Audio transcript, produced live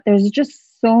There's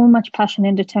just so much passion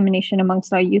and determination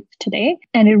amongst our youth today.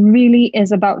 And it really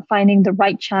is about finding the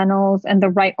right channels and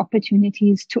the right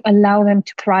opportunities to allow them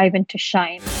to thrive and to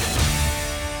shine.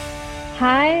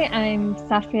 Hi, I'm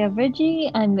Safia Virji.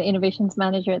 I'm the Innovations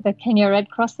Manager at the Kenya Red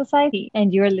Cross Society,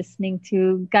 and you're listening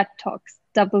to Gut Talks,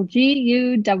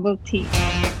 GUTT.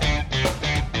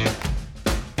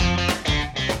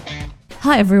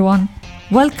 Hi everyone,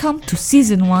 welcome to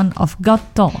Season 1 of Gut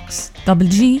Talks,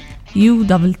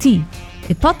 GUTT,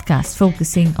 a podcast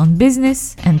focusing on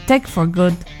business and tech for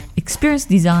good, experience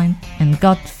design, and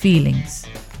gut feelings.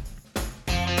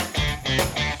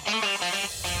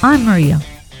 I'm Maria,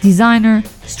 designer,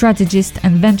 strategist,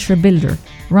 and venture builder,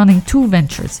 running two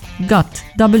ventures, GUTT,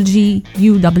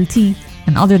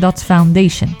 and Other Dots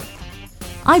Foundation.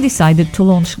 I decided to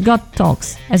launch Gut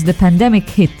Talks as the pandemic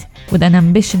hit with an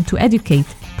ambition to educate,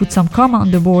 put some karma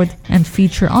on the board, and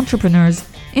feature entrepreneurs,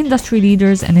 industry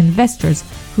leaders, and investors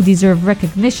who deserve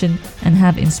recognition and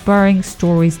have inspiring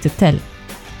stories to tell.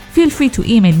 Feel free to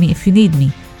email me if you need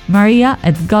me,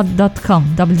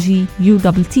 maria@gut.com,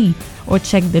 GUTT, or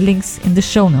check the links in the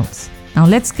show notes. Now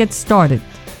let's get started.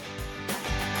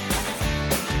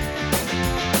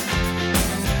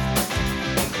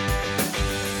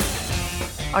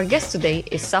 Our guest today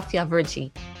is Safia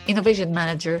Virji, Innovation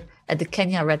Manager at the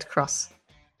Kenya Red Cross.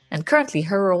 And currently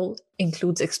her role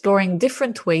includes exploring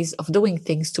different ways of doing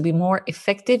things to be more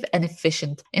effective and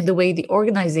efficient in the way the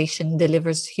organization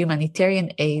delivers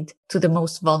humanitarian aid to the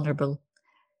most vulnerable.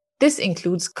 This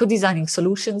includes co-designing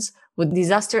solutions with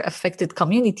disaster-affected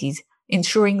communities,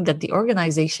 ensuring that the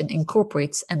organization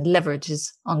incorporates and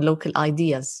leverages on local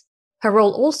ideas. Her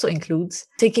role also includes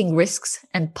taking risks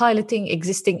and piloting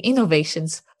existing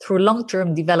innovations through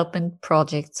long-term development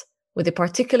projects with a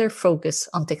particular focus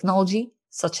on technology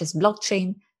such as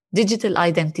blockchain, digital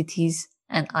identities,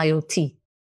 and IoT.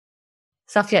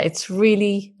 Safia, it's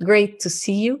really great to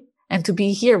see you and to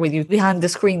be here with you behind the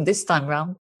screen this time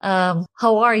around.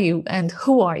 How are you and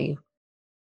who are you?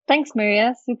 Thanks,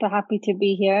 Maria. Super happy to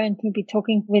be here and to be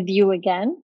talking with you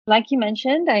again. Like you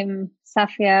mentioned, I'm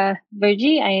Safia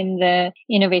Virji. I am the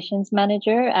Innovations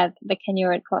Manager at the Kenya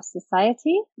Red Cross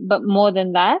Society. But more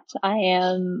than that, I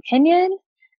am Kenyan.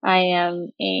 I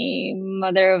am a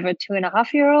mother of a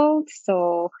 2.5-year-old,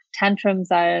 so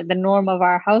tantrums are the norm of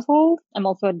our household. I'm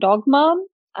also a dog mom.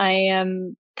 I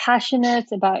am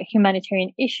passionate about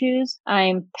humanitarian issues.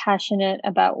 I'm passionate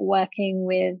about working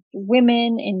with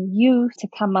women and youth to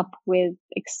come up with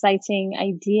exciting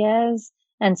ideas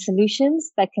and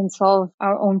solutions that can solve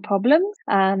our own problems.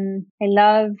 I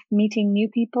love meeting new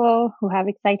people who have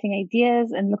exciting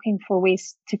ideas and looking for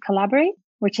ways to collaborate,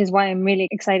 which is why I'm really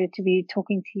excited to be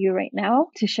talking to you right now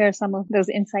to share some of those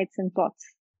insights and thoughts.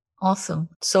 Awesome.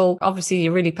 So obviously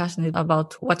you're really passionate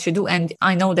about what you do. And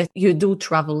I know that you do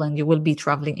travel and you will be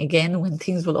traveling again when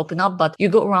things will open up, but you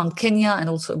go around Kenya and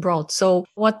also abroad. So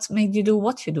what made you do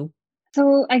what you do?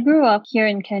 So I grew up here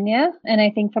in Kenya, and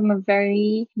I think from a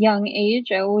very young age,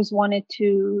 I always wanted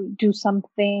to do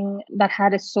something that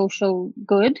had a social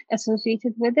good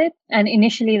associated with it. And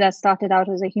initially that started out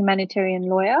as a humanitarian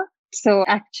lawyer. So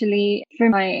actually for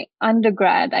my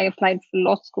undergrad, I applied for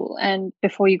law school. And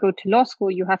before you go to law school,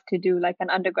 you have to do like an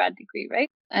undergrad degree, right?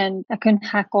 And I couldn't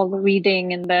hack all the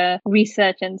reading and the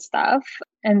research and stuff.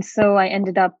 And so I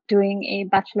ended up doing a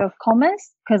Bachelor of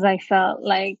Commerce because I felt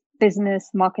like business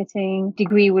marketing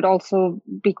degree would also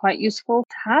be quite useful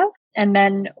to have. And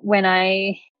then when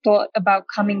I thought about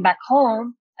coming back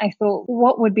home, I thought,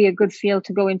 what would be a good field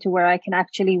to go into where I can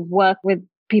actually work with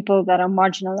people that are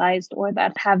marginalized or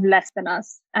that have less than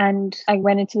us? And I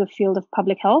went into the field of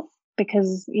public health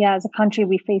because, as a country,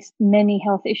 we face many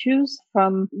health issues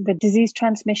from the disease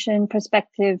transmission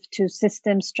perspective to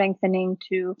system strengthening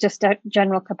to just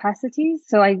general capacities.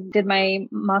 So I did my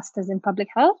master's in public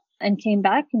health and came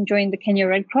back and joined the Kenya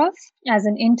Red Cross as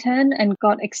an intern and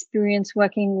got experience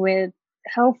working with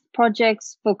health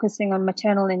projects focusing on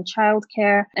maternal and child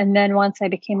care. And then once I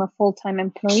became a full-time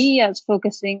employee, I was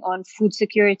focusing on food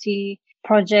security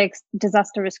projects,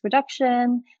 disaster risk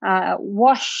reduction, so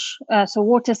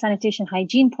water, sanitation,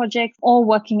 hygiene projects, all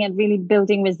working at really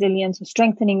building resilience or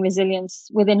strengthening resilience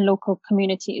within local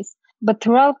communities. But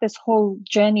throughout this whole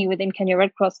journey within Kenya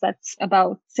Red Cross, that's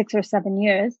about 6 or 7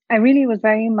 years, I really was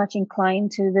very much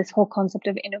inclined to this whole concept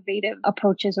of innovative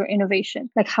approaches or innovation.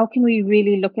 Like, how can we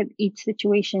really look at each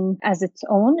situation as its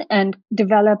own and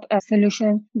develop a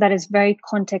solution that is very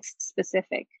context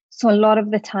specific? So a lot of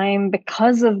the time,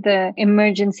 because of the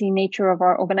emergency nature of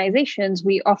our organizations,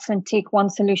 we often take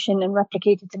one solution and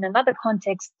replicate it in another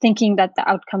context, thinking that the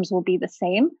outcomes will be the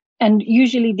same. And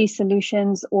usually these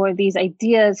solutions or these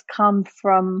ideas come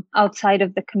from outside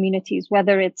of the communities,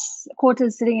 whether it's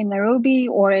quarters sitting in Nairobi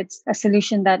or it's a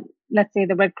solution that, let's say,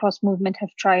 the Red Cross movement have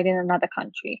tried in another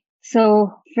country.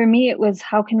 So for me, it was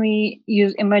how can we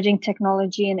use emerging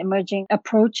technology and emerging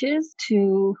approaches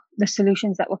to the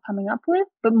solutions that we're coming up with?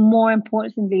 But more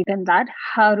importantly than that,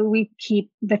 how do we keep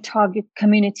the target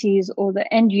communities or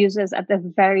the end users at the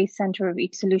very center of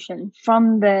each solution,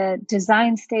 from the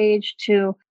design stage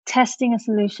to testing a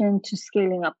solution to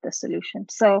scaling up the solution?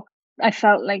 So I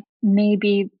felt like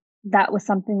maybe that was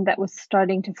something that was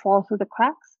starting to fall through the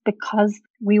cracks because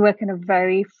we work in a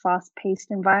very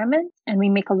fast-paced environment and we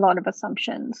make a lot of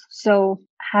assumptions. So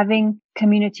having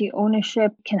community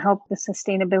ownership can help the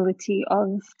sustainability of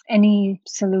any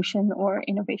solution or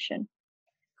innovation.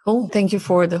 Cool. Thank you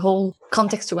for the whole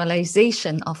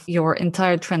contextualization of your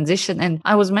entire transition. And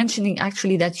I was mentioning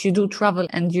actually that you do travel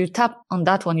and you tap on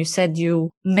that one. You said you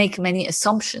make many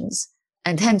assumptions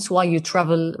and hence why you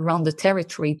travel around the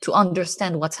territory to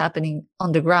understand what's happening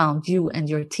on the ground, you and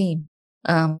your team.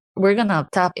 We're going to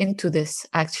tap into this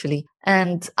actually.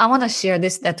 And I want to share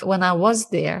this, that when I was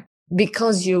there,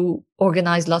 because you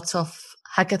organize lots of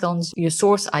hackathons, you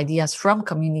source ideas from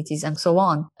communities and so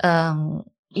on.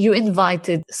 You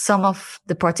invited some of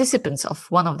the participants of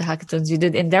one of the hackathons you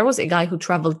did. And there was a guy who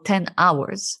traveled 10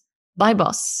 hours by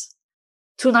bus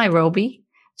to Nairobi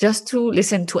just to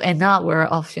listen to an hour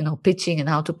of, pitching and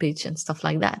how to pitch and stuff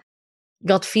like that.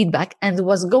 Got feedback and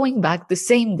was going back the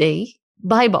same day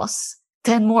by bus,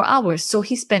 10 more hours. So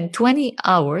he spent 20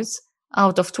 hours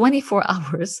out of 24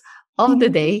 hours of the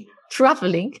day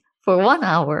traveling for 1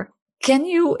 hour. Can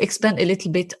you expand a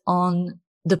little bit on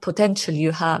the potential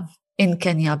you have in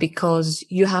Kenya, because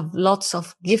you have lots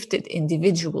of gifted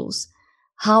individuals?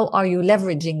 How are you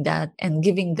leveraging that and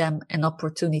giving them an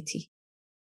opportunity?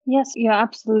 Yes, you're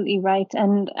absolutely right.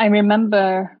 And I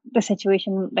remember the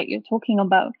situation that you're talking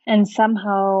about. And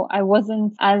somehow I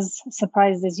wasn't as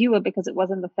surprised as you were because it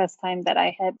wasn't the first time that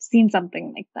I had seen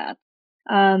something like that.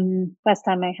 First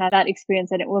time I had that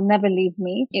experience, and it will never leave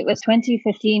me. It was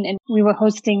 2015 and we were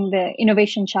hosting the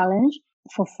Innovation Challenge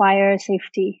for fire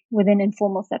safety within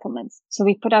informal settlements. So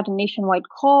we put out a nationwide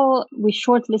call, we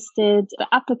shortlisted the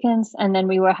applicants, and then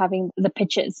we were having the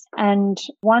pitches. And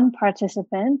one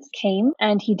participant came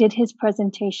and he did his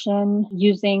presentation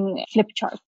using flip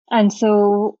chart. And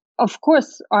so, of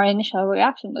course, our initial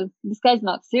reaction was, this guy's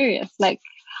not serious. Like,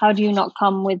 how do you not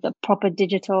come with a proper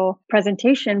digital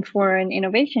presentation for an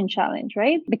innovation challenge,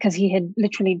 right? Because he had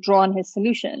literally drawn his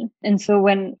solution. And so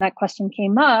when that question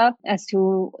came up as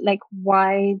to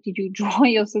why did you draw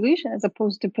your solution as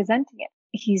opposed to presenting it?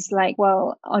 He's like,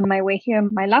 well, on my way here,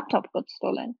 my laptop got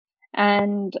stolen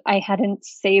and I hadn't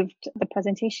saved the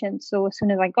presentation. So as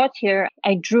soon as I got here,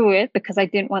 I drew it because I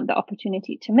didn't want the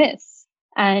opportunity to miss.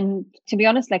 And to be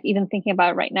honest, even thinking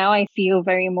about it right now, I feel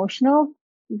very emotional.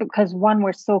 Because one,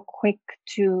 we're so quick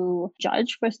to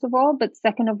judge, first of all, but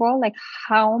second of all,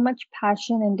 how much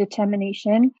passion and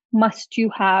determination must you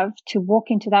have to walk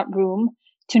into that room,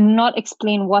 to not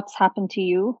explain what's happened to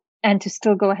you and to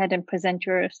still go ahead and present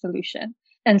your solution.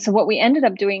 And so what we ended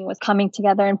up doing was coming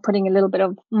together and putting a little bit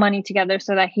of money together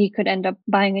so that he could end up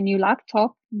buying a new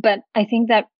laptop. But I think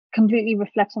that completely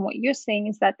reflects on what you're saying,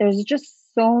 is that there's just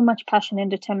so much passion and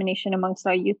determination amongst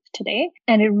our youth today.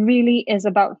 And it really is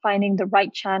about finding the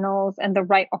right channels and the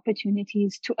right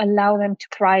opportunities to allow them to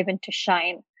thrive and to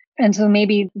shine. And so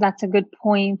maybe that's a good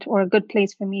point or a good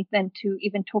place for me then to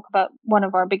even talk about one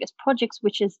of our biggest projects,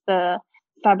 which is the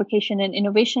Fabrication and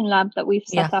Innovation Lab that we've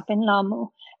set up in Lamu,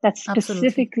 that's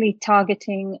specifically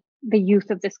targeting the youth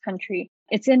of this country.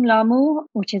 It's in Lamu,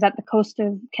 which is at the coast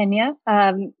of Kenya,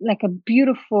 a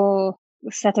beautiful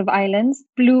set of islands,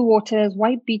 blue waters,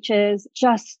 white beaches,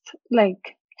 just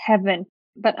like heaven.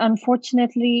 But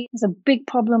unfortunately, there's a big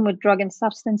problem with drug and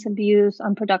substance abuse,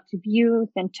 unproductive youth,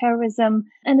 and terrorism.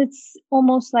 And it's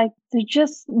almost like there's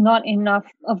just not enough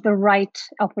of the right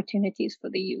opportunities for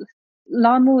the youth.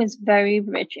 Lamu is very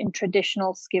rich in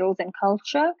traditional skills and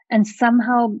culture, and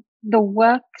somehow the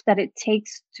work that it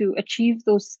takes to achieve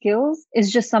those skills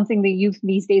is just something the youth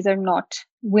these days are not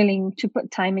willing to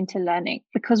put time into learning,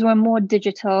 because we're more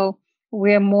digital.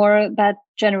 We're more that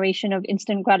generation of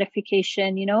instant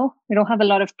gratification, we don't have a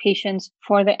lot of patience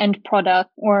for the end product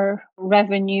or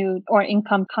revenue or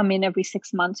income come in every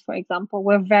 6 months, for example.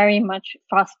 We're very much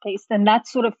fast paced, and that's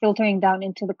sort of filtering down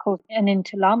into the coast and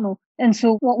into Lamu. And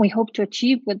so what we hope to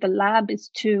achieve with the lab is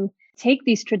to take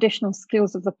these traditional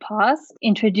skills of the past,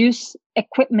 introduce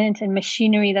equipment and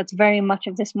machinery that's very much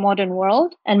of this modern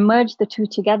world, and merge the two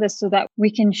together so that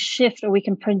we can shift or we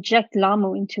can project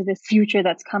Lamu into this future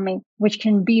that's coming, which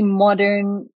can be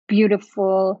modern,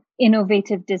 beautiful,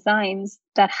 innovative designs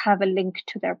that have a link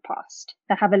to their past,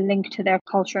 that have a link to their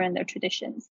culture and their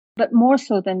traditions. But more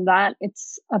so than that,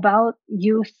 it's about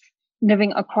youth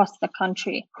living across the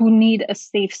country who need a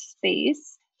safe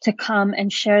space to come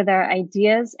and share their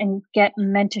ideas and get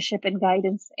mentorship and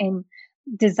guidance in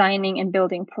designing and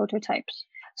building prototypes.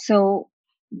 So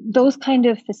those kind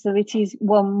of facilities,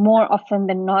 well, more often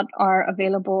than not are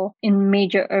available in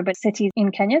major urban cities in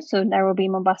Kenya. So Nairobi,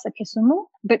 Mombasa, Kisumu.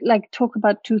 But like talk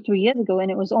about 2-3 years ago, and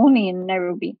it was only in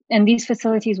Nairobi. And these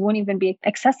facilities won't even be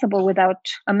accessible without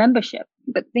a membership.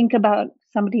 But think about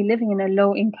somebody living in a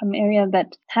low income area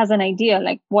that has an idea,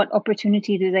 like what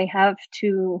opportunity do they have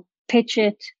to pitch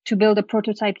it, to build a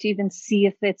prototype, to even see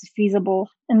if it's feasible.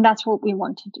 And that's what we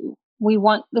want to do. We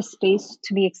want the space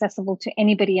to be accessible to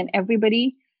anybody and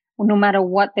everybody, no matter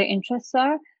what their interests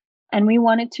are. And we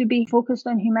want it to be focused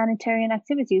on humanitarian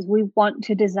activities. We want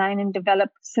to design and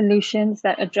develop solutions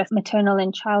that address maternal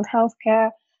and child health care,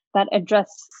 that address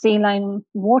saline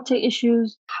water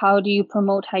issues. How do you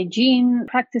promote hygiene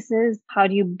practices? How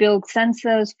do you build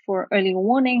sensors for early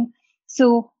warning?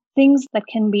 So things that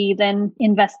can be then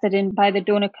invested in by the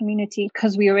donor community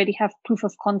because we already have proof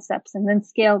of concepts, and then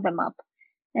scale them up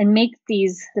and make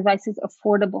these devices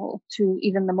affordable to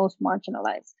even the most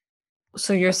marginalized.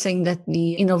 So you're saying that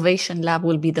the innovation lab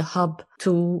will be the hub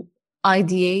to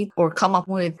ideate or come up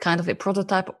with kind of a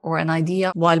prototype or an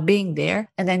idea while being there.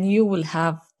 And then you will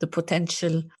have the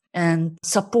potential and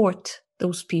support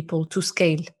those people to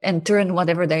scale and turn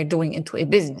whatever they're doing into a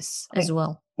business as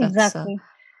well. Exactly.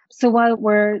 So while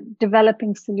we're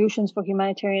developing solutions for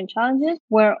humanitarian challenges,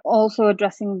 we're also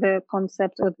addressing the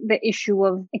concept of the issue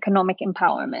of economic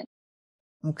empowerment.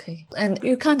 Okay. And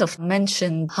you kind of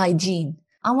mentioned hygiene.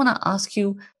 I want to ask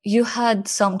you, you had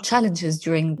some challenges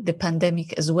during the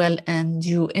pandemic as well, and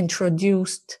you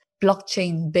introduced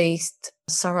blockchain-based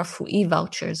Sarafu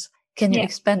e-vouchers. Can you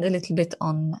expand a little bit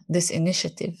on this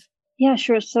initiative? Yeah,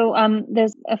 sure. So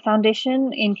there's a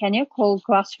foundation in Kenya called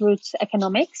Grassroots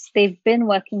Economics. They've been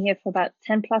working here for about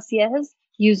 10 plus years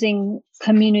using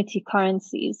community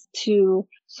currencies to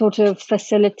sort of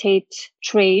facilitate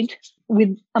trade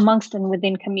amongst and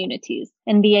within communities.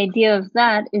 And the idea of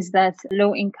that is that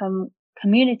low income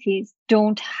communities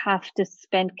don't have to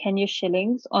spend Kenya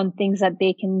shillings on things that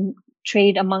they can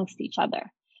trade amongst each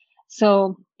other.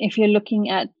 So if you're looking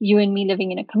at you and me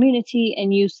living in a community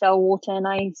and you sell water and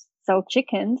I sell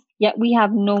chickens, yet we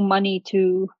have no money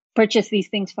to purchase these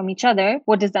things from each other.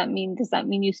 What does that mean? Does that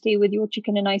mean you stay with your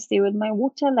chicken and I stay with my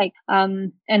water?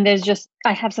 And there's just,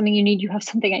 I have something you need, you have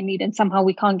something I need, and somehow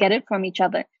we can't get it from each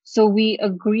other. So we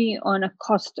agree on a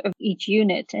cost of each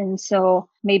unit. And so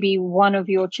maybe one of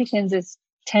your chickens is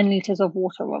 10 liters of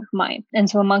water of mine. And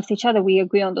so amongst each other, we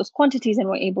agree on those quantities and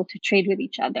we're able to trade with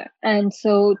each other. And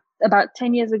so about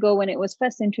 10 years ago, when it was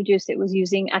first introduced, it was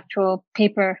using actual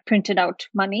paper printed out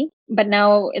money. But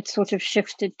now it's sort of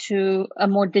shifted to a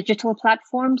more digital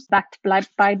platforms backed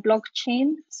by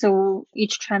blockchain. So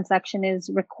each transaction is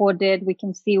recorded. We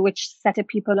can see which set of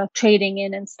people are trading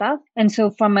in and stuff. And so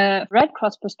from a Red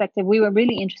Cross perspective, we were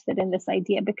really interested in this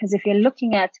idea because if you're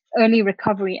looking at early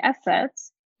recovery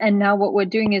efforts, and now what we're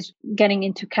doing is getting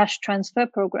into cash transfer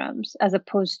programs as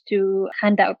opposed to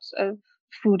handouts of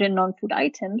food and non-food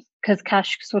items, because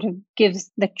cash sort of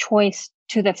gives the choice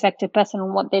to the affected person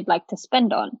on what they'd like to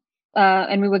spend on.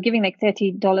 And we were giving like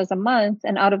 $30 a month.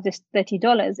 And out of this $30,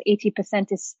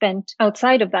 80% is spent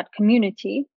outside of that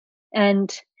community.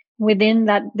 And within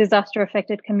that disaster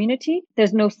affected community,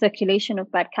 there's no circulation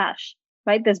of that cash,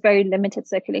 right? There's very limited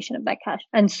circulation of that cash.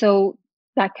 And so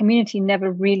that community never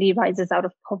really rises out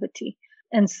of poverty.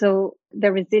 And so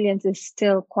the resilience is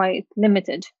still quite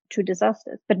limited to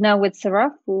disasters. But now with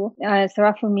Sarafu,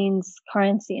 Sarafu means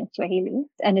currency in Swahili,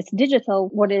 and it's digital.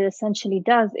 What it essentially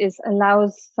does is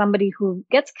allows somebody who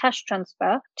gets cash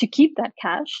transfer to keep that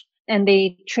cash, and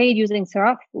they trade using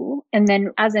Sarafu. And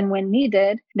then as and when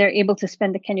needed, they're able to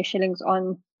spend the Kenya shillings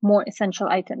on more essential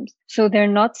items. So they're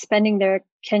not spending their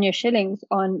Kenya shillings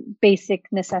on basic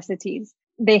necessities.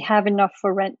 They have enough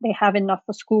for rent. They have enough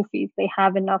for school fees. They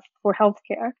have enough for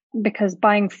healthcare, because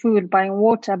buying food, buying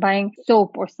water, buying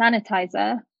soap or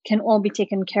sanitizer can all be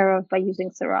taken care of by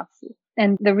using Sarafu.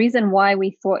 And the reason why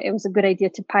we thought it was a good idea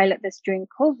to pilot this during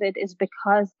COVID is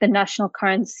because the national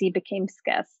currency became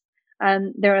scarce.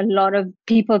 There are a lot of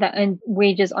people that earn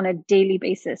wages on a daily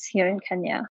basis here in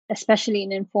Kenya, especially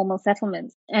in informal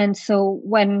settlements. And so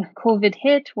when COVID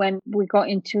hit, when we got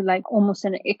into like almost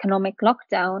an economic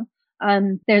lockdown,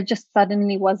 there just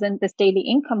suddenly wasn't this daily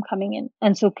income coming in.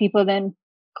 And so people then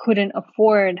couldn't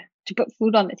afford to put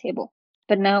food on the table.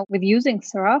 But now with using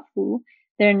Sarafu,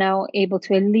 they're now able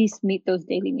to at least meet those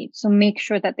daily needs. So make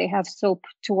sure that they have soap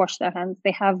to wash their hands,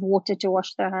 they have water to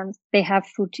wash their hands, they have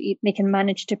food to eat, they can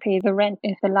manage to pay the rent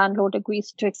if the landlord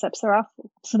agrees to accept Sarafu.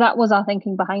 So that was our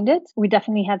thinking behind it. We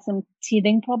definitely had some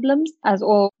teething problems, as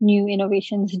all new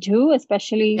innovations do,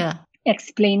 especially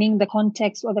explaining the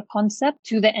context or the concept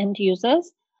to the end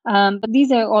users. But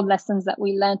these are all lessons that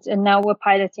we learned, and now we're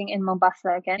piloting in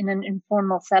Mombasa again in an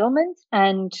informal settlement,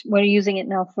 and we're using it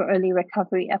now for early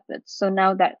recovery efforts. So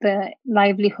now that the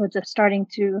livelihoods are starting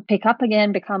to pick up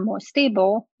again, become more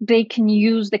stable, they can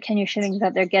use the Kenya shillings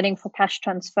that they're getting for cash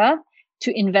transfer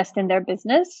to invest in their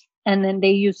business, and then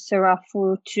they use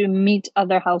Sarafu to meet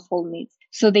other household needs.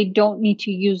 So they don't need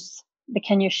to use the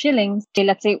Kenya shillings.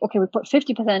 Let's say, okay, we put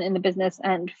 50% in the business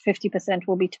and 50%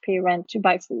 will be to pay rent, to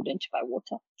buy food, and to buy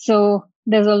water. So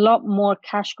there's a lot more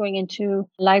cash going into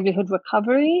livelihood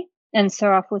recovery, and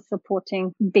Sarafu is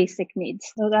supporting basic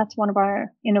needs. So that's one of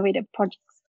our innovative projects.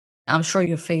 I'm sure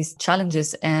you faced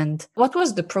challenges. And what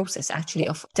was the process actually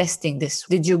of testing this?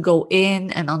 Did you go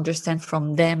in and understand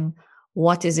from them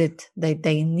what is it that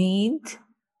they need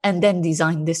and then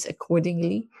design this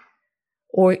accordingly?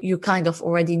 Or you kind of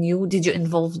already knew? Did you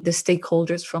involve the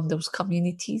stakeholders from those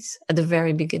communities at the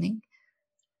very beginning?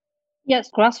 Yes,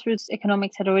 grassroots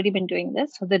economics had already been doing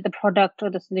this, so that the product or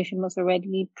the solution was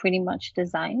already pretty much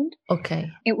designed. Okay.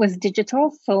 It was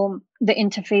digital, so the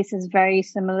interface is very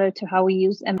similar to how we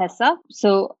use M-Pesa.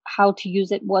 So how to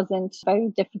use it wasn't very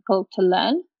difficult to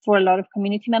learn for a lot of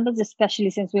community members, especially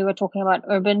since we were talking about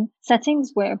urban settings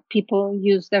where people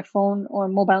use their phone or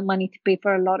mobile money to pay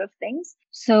for a lot of things.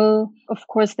 So, of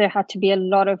course, there had to be a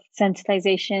lot of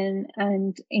sensitization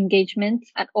and engagement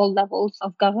at all levels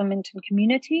of government and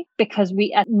community, because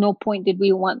we at no point did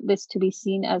we want this to be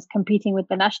seen as competing with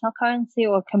the national currency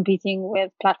or competing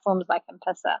with platforms like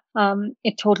M-Pesa.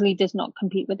 It totally does not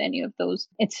compete with any of those.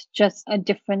 It's just a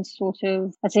different sort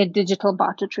of, let's say, digital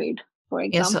barter trade. For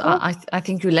example. Yes, I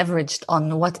think you leveraged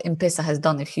on what M-Pesa has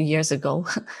done a few years ago.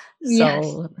 Yes.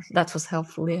 That was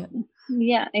helpful. Yeah.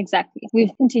 Yeah, exactly.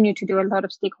 We've continued to do a lot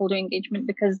of stakeholder engagement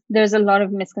because there's a lot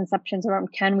of misconceptions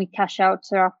around, can we cash out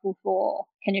Sarafu for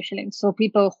Kenya shillings? So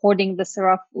people hoarding the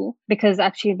Sarafu, because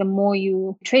actually the more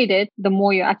you trade it, the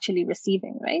more you're actually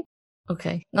receiving, right?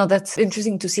 Okay. No, that's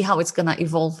interesting to see how it's going to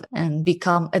evolve and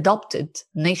become adopted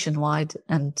nationwide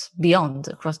and beyond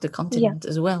across the continent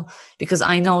as well. Because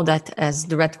I know that as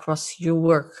the Red Cross, you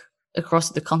work across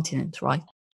the continent, right?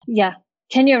 Yeah.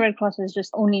 Kenya Red Cross is just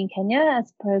only in Kenya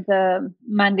as per the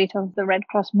mandate of the Red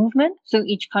Cross movement. So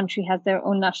each country has their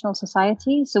own national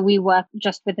society. So we work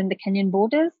just within the Kenyan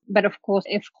borders. But of course,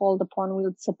 if called upon, we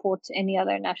would support any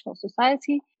other national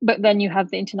society. But then you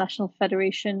have the International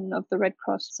Federation of the Red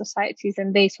Cross Societies,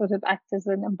 and they sort of act as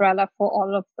an umbrella for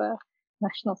all of the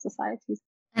national societies.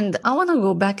 And I want to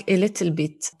go back a little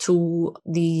bit to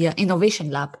the Innovation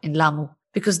Lab in Lamu,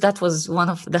 because that was one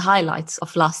of the highlights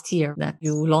of last year that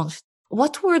you launched.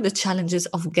 What were the challenges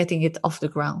of getting it off the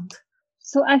ground?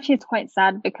 So actually, it's quite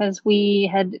sad because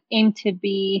we had aimed to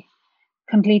be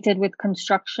completed with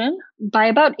construction by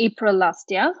about April last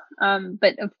year.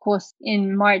 But of course,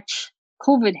 in March,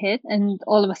 COVID hit, and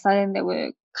all of a sudden there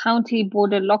were county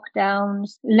border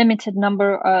lockdowns, limited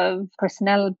number of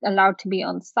personnel allowed to be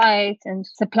on site, and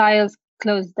suppliers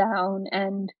closed down.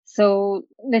 And so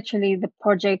literally the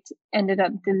project ended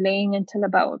up delaying until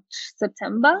about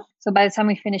September. So by the time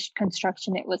we finished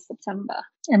construction, it was September.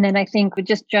 And then I think with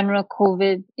just general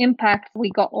COVID impact, we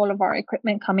got all of our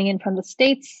equipment coming in from the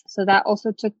States. So that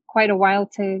also took quite a while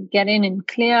to get in and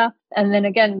clear. And then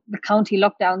again, the county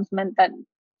lockdowns meant that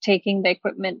taking the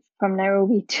equipment from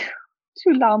Nairobi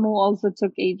to Lamu also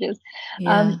took ages.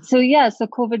 So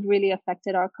COVID really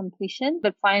affected our completion.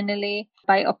 But finally,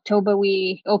 by October,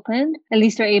 we opened. At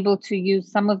least we're able to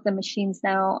use some of the machines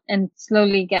now and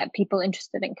slowly get people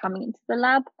interested in coming into the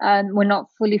lab. We're not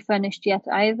fully furnished yet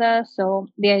either. So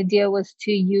the idea was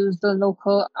to use the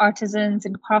local artisans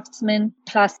and craftsmen,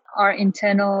 plus our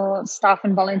internal staff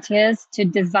and volunteers, to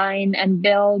design and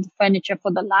build furniture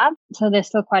for the lab. So there's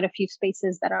still quite a few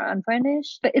spaces that are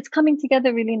unfurnished, but it's coming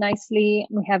together really nicely.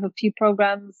 We have a few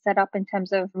programs set up in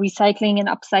terms of recycling and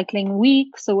upcycling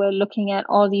week. So we're looking at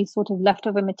all these sort of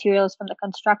leftover materials from the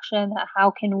construction.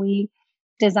 How can we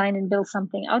design and build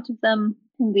something out of them?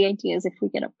 And the idea is if we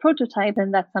get a prototype,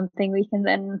 then that's something we can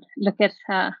then look at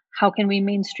how can we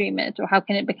mainstream it, or how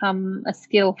can it become a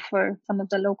skill for some of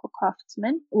the local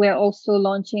craftsmen. We're also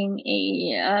launching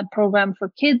a program for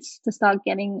kids to start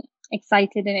getting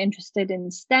excited and interested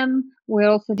in STEM. We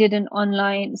also did an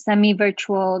online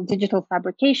semi-virtual digital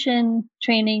fabrication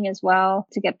training as well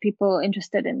to get people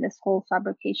interested in this whole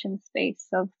fabrication space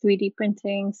of 3D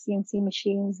printing, CNC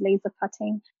machines, laser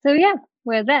cutting. So yeah,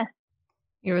 we're there.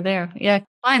 You're there. Yeah.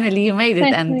 Finally, you made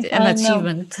it, and an I know.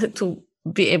 achievement to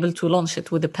be able to launch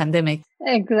it with the pandemic.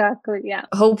 Exactly. Yeah.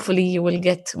 Hopefully, you will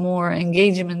get more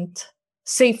engagement,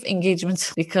 safe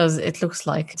engagement, because it looks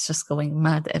like it's just going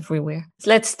mad everywhere.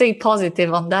 Let's stay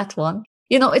positive on that one.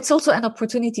 You know, it's also an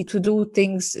opportunity to do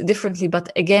things differently.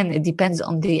 But again, it depends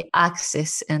on the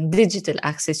access and digital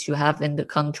access you have in the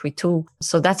country too.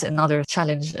 So that's another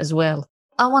challenge as well.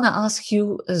 I want to ask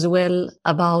you as well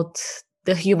about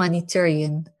the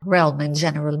humanitarian realm in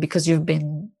general, because you've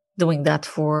been doing that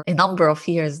for a number of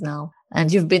years now.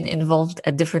 And you've been involved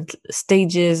at different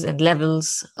stages and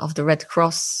levels of the Red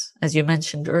Cross, as you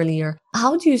mentioned earlier.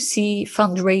 How do you see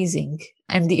fundraising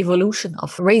and the evolution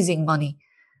of raising money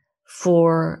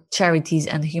for charities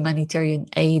and humanitarian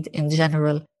aid in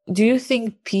general? Do you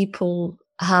think people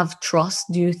have trust?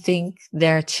 Do you think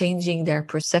they're changing their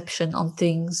perception on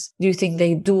things? Do you think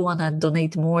they do want to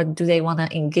donate more? Do they want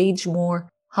to engage more?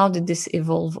 How did this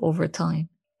evolve over time?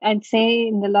 I'd say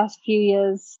in the last few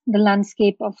years, the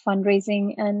landscape of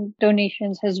fundraising and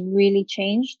donations has really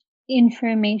changed.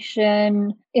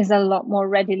 Information is a lot more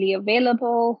readily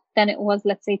available than it was,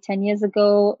 let's say, 10 years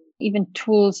ago. Even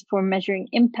tools for measuring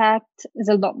impact is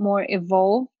a lot more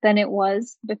evolved than it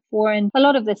was before. And a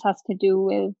lot of this has to do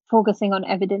with focusing on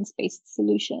evidence-based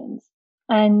solutions.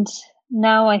 And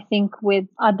now I think with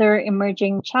other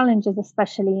emerging challenges,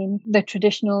 especially in the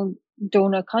traditional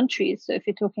donor countries. So if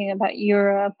you're talking about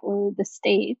Europe or the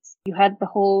States, you had the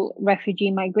whole refugee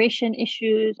migration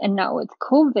issues. And now with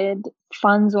COVID,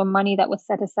 funds or money that was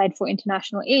set aside for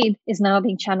international aid is now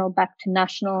being channeled back to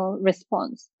national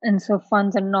response. And so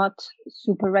funds are not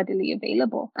super readily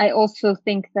available. I also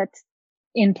think that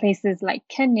in places like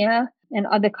Kenya and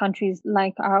other countries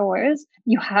like ours,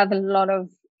 you have a lot of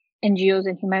NGOs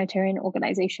and humanitarian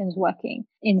organizations working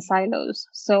in silos.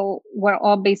 So we're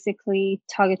all basically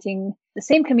targeting the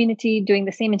same community, doing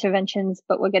the same interventions,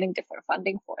 but we're getting different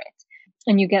funding for it.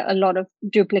 And you get a lot of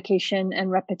duplication and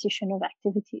repetition of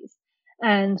activities.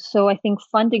 And so I think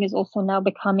funding is also now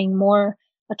becoming more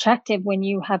attractive when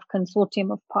you have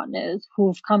consortium of partners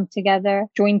who've come together,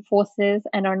 joined forces,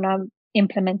 and are now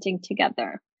implementing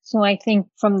together. So I think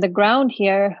from the ground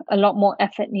here, a lot more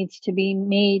effort needs to be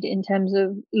made in terms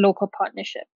of local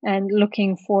partnership and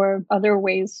looking for other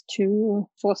ways to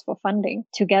source for funding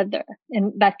together.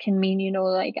 And that can mean,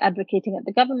 like advocating at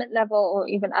the government level or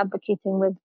even advocating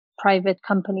with private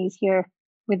companies here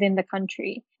within the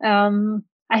country.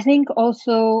 I think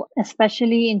also,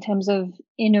 especially in terms of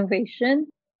innovation,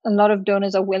 a lot of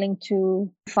donors are willing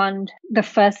to fund the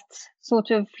first sort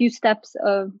of few steps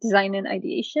of design and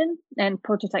ideation and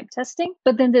prototype testing.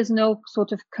 But then there's no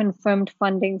sort of confirmed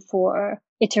funding for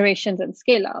iterations and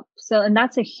scale up. And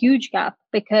that's a huge gap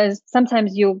because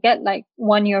sometimes you'll get like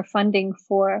 1 year funding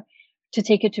to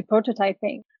take it to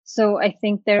prototyping. So I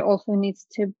think there also needs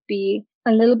to be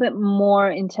a little bit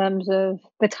more in terms of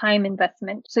the time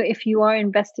investment. So if you are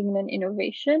investing in an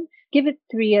innovation, give it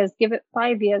 3 years, give it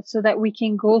 5 years so that we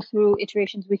can go through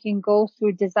iterations, we can go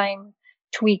through design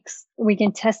tweaks, we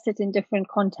can test it in different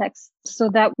contexts so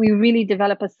that we really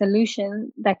develop a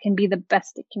solution that can be the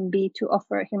best it can be to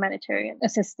offer humanitarian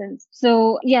assistance.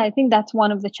 So yeah, I think that's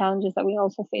one of the challenges that we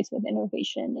also face with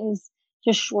innovation is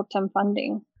just short-term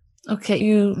funding. Okay,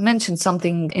 you mentioned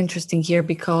something interesting here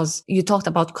because you talked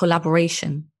about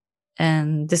collaboration.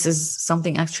 And this is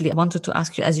something actually I wanted to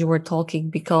ask you as you were talking,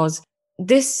 because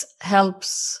this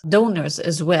helps donors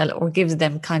as well, or gives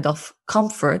them kind of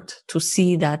comfort to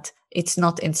see that it's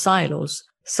not in silos.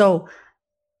 So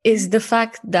is the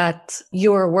fact that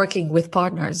you're working with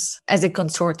partners as a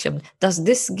consortium, does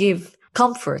this give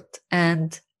comfort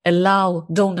and allow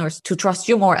donors to trust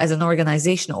you more as an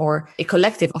organization or a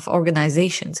collective of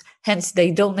organizations? Hence, they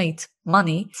donate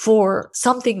money for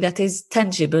something that is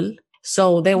tangible.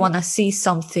 So they want to see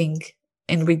something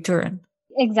in return.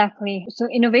 Exactly. So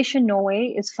Innovation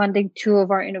Norway is funding 2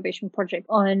 of our innovation projects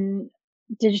on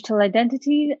digital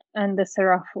identity and the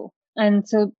Serafu. And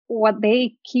so what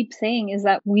they keep saying is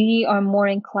that we are more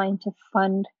inclined to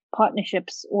fund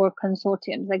partnerships or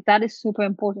consortiums. Like that is super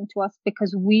important to us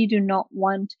because we do not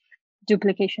want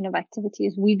duplication of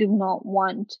activities. We do not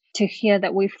want to hear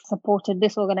that we've supported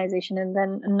this organization and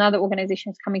then another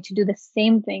organization is coming to do the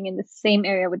same thing in the same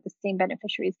area with the same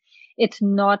beneficiaries. It's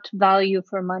not value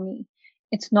for money.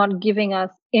 It's not giving us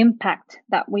impact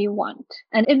that we want.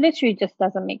 And it literally just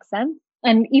doesn't make sense.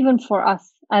 And even for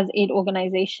us as aid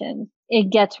organizations,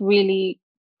 it gets really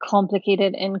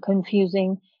complicated and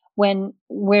confusing when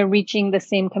we're reaching the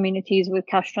same communities with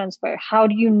cash transfer. How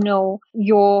do you know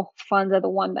your funds are the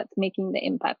one that's making the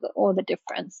impact or the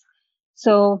difference?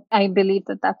 So I believe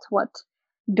that that's what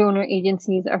donor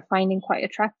agencies are finding quite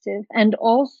attractive. And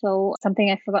also something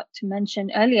I forgot to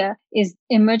mention earlier is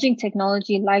emerging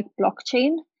technology like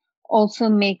blockchain also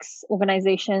makes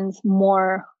organizations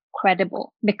more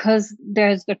credible because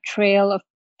there's the trail of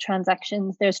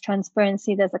transactions, there's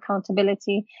transparency, there's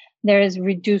accountability, there is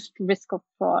reduced risk of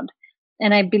fraud.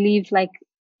 And I believe like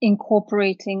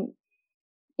incorporating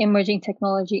emerging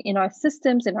technology in our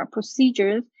systems, in our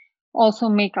procedures, also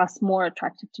make us more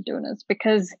attractive to donors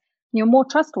because you're more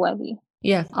trustworthy.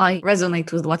 Yeah, I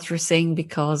resonate with what you're saying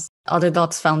because Other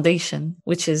Dots Foundation,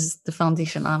 which is the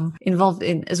foundation I'm involved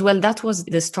in as well, that was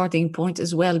the starting point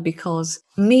as well, because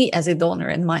me as a donor,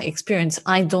 in my experience,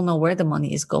 I don't know where the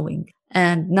money is going.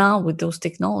 And now with those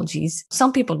technologies,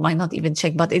 some people might not even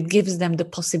check, but it gives them the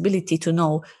possibility to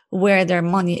know where their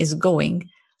money is going.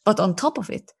 But on top of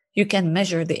it, you can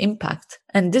measure the impact.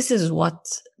 And this is what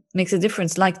makes a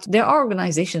difference. Like there are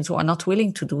organizations who are not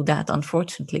willing to do that,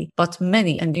 unfortunately, but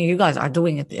many, and you guys are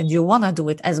doing it and you want to do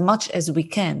it as much as we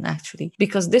can actually,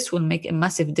 because this will make a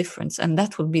massive difference and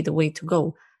that will be the way to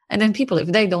go. And then people, if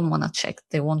they don't want to check,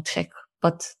 they won't check.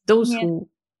 But those who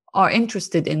are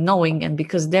interested in knowing, and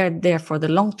because they're there for the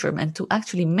long term and to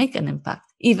actually make an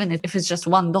impact, even if it's just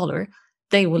 $1,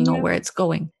 they will know where it's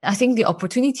going. I think the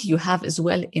opportunity you have as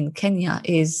well in Kenya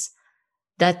is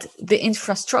that the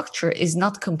infrastructure is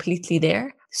not completely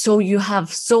there. So you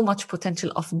have so much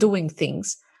potential of doing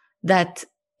things that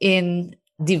in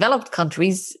developed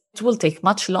countries, it will take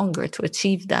much longer to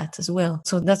achieve that as well.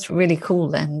 So that's really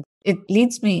cool. And it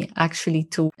leads me actually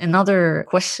to another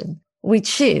question,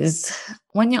 which is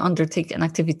when you undertake an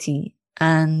activity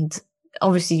and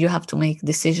obviously you have to make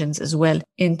decisions as well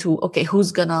into, okay,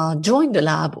 who's gonna join the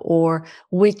lab or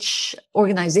which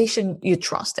organization you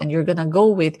trust and you're gonna go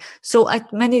with. So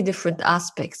at many different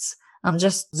aspects, I'm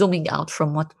just zooming out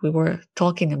from what we were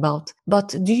talking about.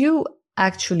 But do you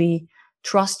actually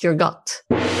trust your gut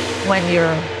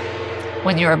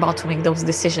when you're about to make those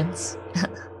decisions?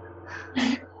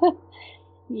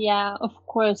 Yeah, of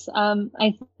course.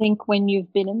 I think when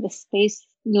you've been in the space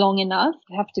long enough,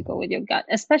 you have to go with your gut,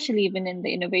 especially even in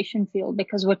the innovation field,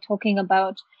 because we're talking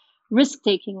about risk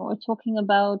taking, we're talking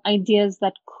about ideas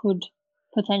that could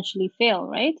potentially fail,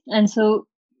 right? And so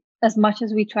as much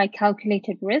as we try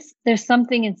calculated risk, there's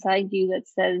something inside you that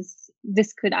says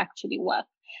this could actually work.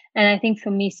 And I think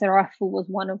for me, Sarafu was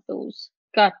one of those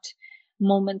gut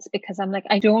moments because I'm like,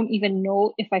 I don't even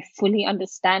know if I fully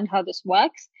understand how this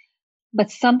works,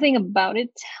 but something about it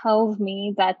tells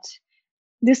me that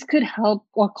this could help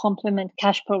or complement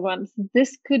cash programs.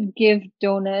 This could give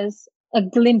donors a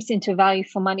glimpse into value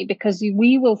for money because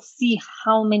we will see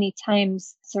how many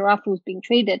times Sarafu is being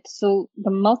traded. So the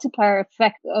multiplier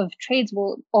effect of trades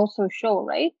will also show,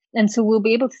 right? And so we'll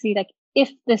be able to see like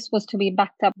if this was to be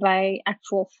backed up by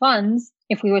actual funds,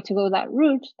 if we were to go that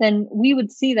route, then we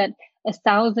would see that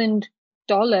 $1,000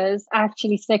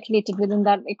 actually circulated within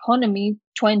that economy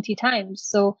 20 times.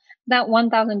 So that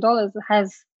 $1,000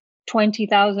 has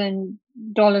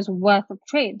 $20,000 worth of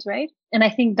trades, right? And I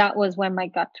think that was when my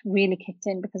gut really kicked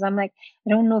in because I'm like, I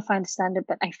don't know if I understand it,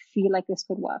 but I feel like this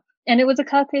could work. And it was a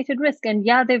calculated risk. And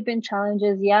yeah, there've been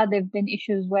challenges. Yeah, there've been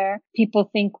issues where people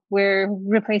think we're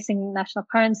replacing national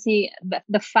currency.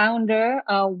 The founder,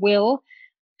 Will,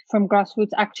 from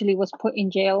Grassroots actually was put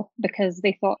in jail because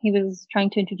they thought he was trying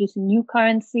to introduce a new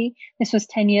currency. This was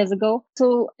 10 years ago.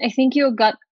 So I think your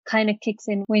gut kind of kicks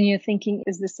in when you're thinking,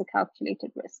 is this a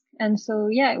calculated risk? And so,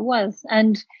 yeah, it was.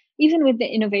 And even with the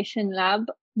innovation lab,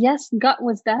 yes, gut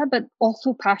was there, but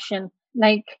also passion.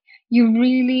 Like you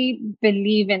really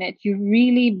believe in it. You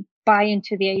really buy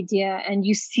into the idea and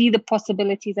you see the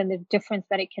possibilities and the difference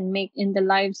that it can make in the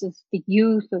lives of the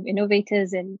youth, of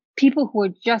innovators and people who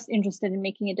are just interested in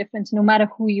making a difference, no matter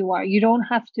who you are. You don't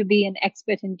have to be an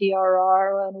expert in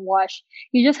DRR and WASH.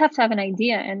 You just have to have an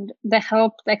idea and the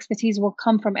help, the expertise will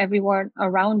come from everyone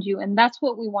around you. And that's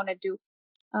what we want to do.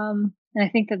 And I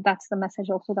think that that's the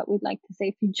message also that we'd like to say.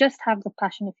 If you just have the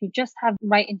passion, if you just have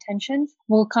right intentions,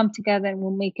 we'll come together and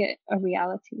we'll make it a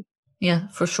reality. Yeah,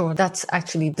 for sure. That's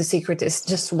actually the secret, is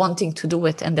just wanting to do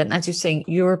it. And then, as you're saying,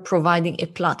 you're providing a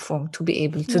platform to be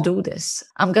able to do this.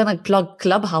 I'm going to plug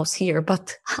Clubhouse here,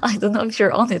 but I don't know if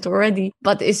you're on it already,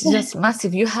 but it's just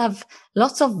massive. You have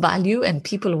lots of value and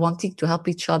people wanting to help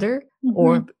each other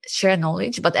or share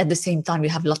knowledge. But at the same time,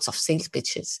 you have lots of sales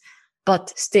pitches.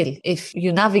 But still, if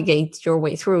you navigate your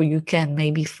way through, you can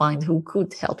maybe find who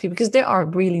could help you, because there are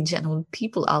really genuine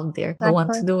people out there who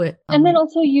want to do it. And then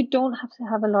also, you don't have to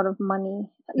have a lot of money.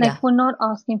 Like, we're not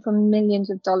asking for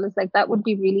millions of dollars. Like, that would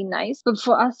be really nice. But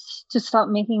for us to start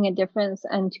making a difference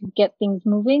and to get things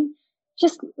moving,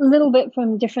 just a little bit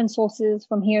from different sources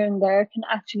from here and there can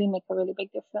actually make a really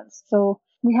big difference. So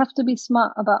we have to be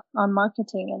smart about our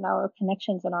marketing and our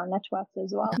connections and our networks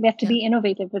as well. We have to be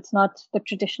innovative. It's not the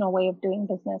traditional way of doing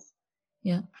business.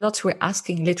 Yeah. Lots we're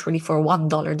asking literally for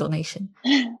 $1 donation.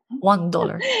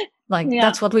 $1.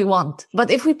 That's what we want.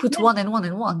 But if we put one and one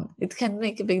and one, it can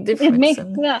make a big difference.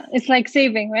 It's like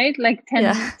saving, right? Like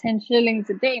 10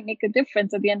 shillings a day make a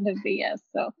difference at the end of the year.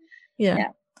 So yeah.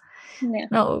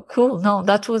 No, cool. No,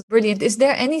 that was brilliant. Is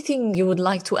there anything you would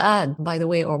like to add, by the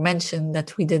way, or mention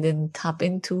that we didn't tap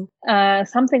into?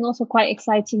 Something also quite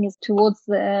exciting is towards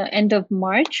the end of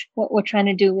March, what we're trying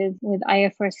to do with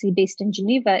IFRC based in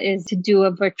Geneva is to do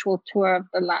a virtual tour of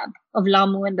the lab, of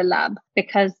LAMU and the lab,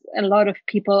 because a lot of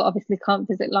people obviously can't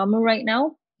visit LAMU right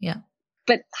now. Yeah.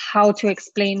 But how to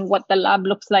explain what the lab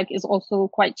looks like is also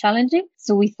quite challenging.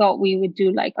 So we thought we would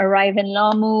do like arrive in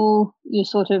LAMU, you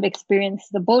sort of experience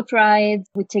the boat rides,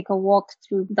 we take a walk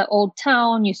through the old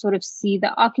town, you sort of see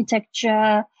the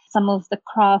architecture, some of the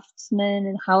craftsmen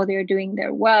and how they're doing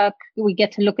their work. We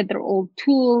get to look at their old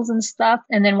tools and stuff.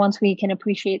 And then once we can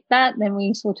appreciate that, then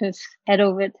we sort of head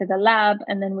over to the lab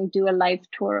and then we do a live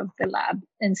tour of the lab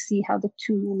and see how the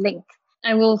two link.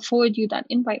 I will forward you that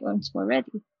invite once we're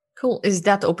ready. Cool. Is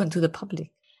that open to the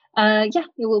public? Yeah,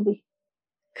 it will be.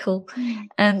 Cool.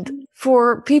 And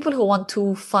for people who want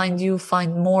to find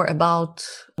more about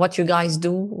what you guys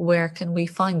do, where can we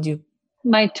find you?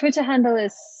 My Twitter handle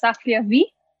is Safia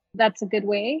V. That's a good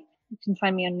way. You can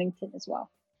find me on LinkedIn as well.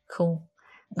 Cool.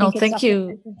 No, thank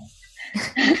you.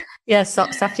 Yes,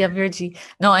 Safia Virji.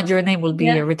 No, and your name will be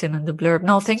written in the blurb.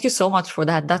 No, thank you so much for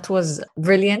that. That was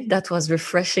brilliant. That was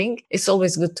refreshing. It's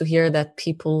always good to hear that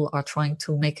people are trying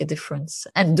to make a difference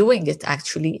and doing it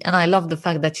actually. And I love the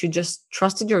fact that you just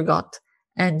trusted your gut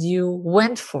and you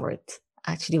went for it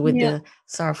actually with the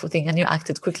Sarafu thing and you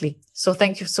acted quickly. So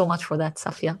thank you so much for that,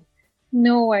 Safia.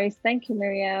 No worries. Thank you,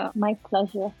 Maria. My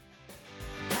pleasure.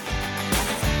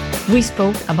 We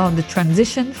spoke about the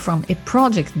transition from a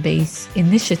project-based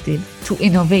initiative to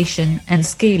innovation and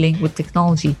scaling with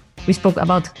technology. We spoke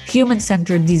about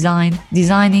human-centered design,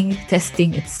 designing,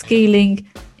 testing, and scaling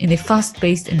in a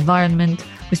fast-paced environment.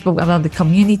 We spoke about the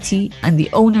community and the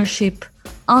ownership,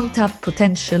 untapped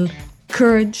potential,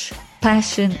 courage,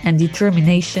 passion, and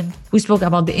determination. We spoke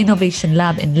about the Innovation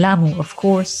Lab in LAMU, of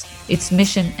course, its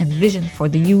mission and vision for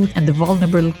the youth and the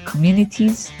vulnerable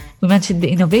communities. We mentioned the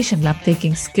Innovation Lab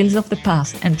taking skills of the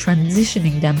past and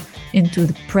transitioning them into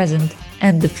the present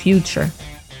and the future.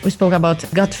 We spoke about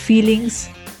gut feelings,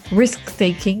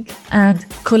 risk-taking, and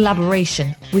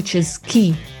collaboration, which is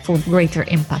key for greater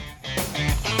impact.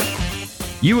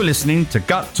 You were listening to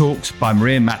Gut Talks by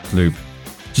Maria Matloob.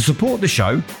 To support the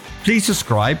show, please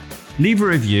subscribe, leave a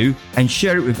review, and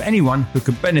share it with anyone who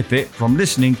could benefit from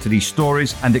listening to these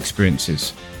stories and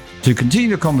experiences. To continue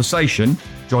the conversation,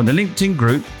 join the LinkedIn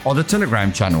group or the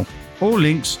Telegram channel. All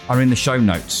links are in the show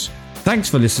notes. Thanks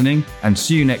for listening and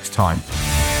see you next time.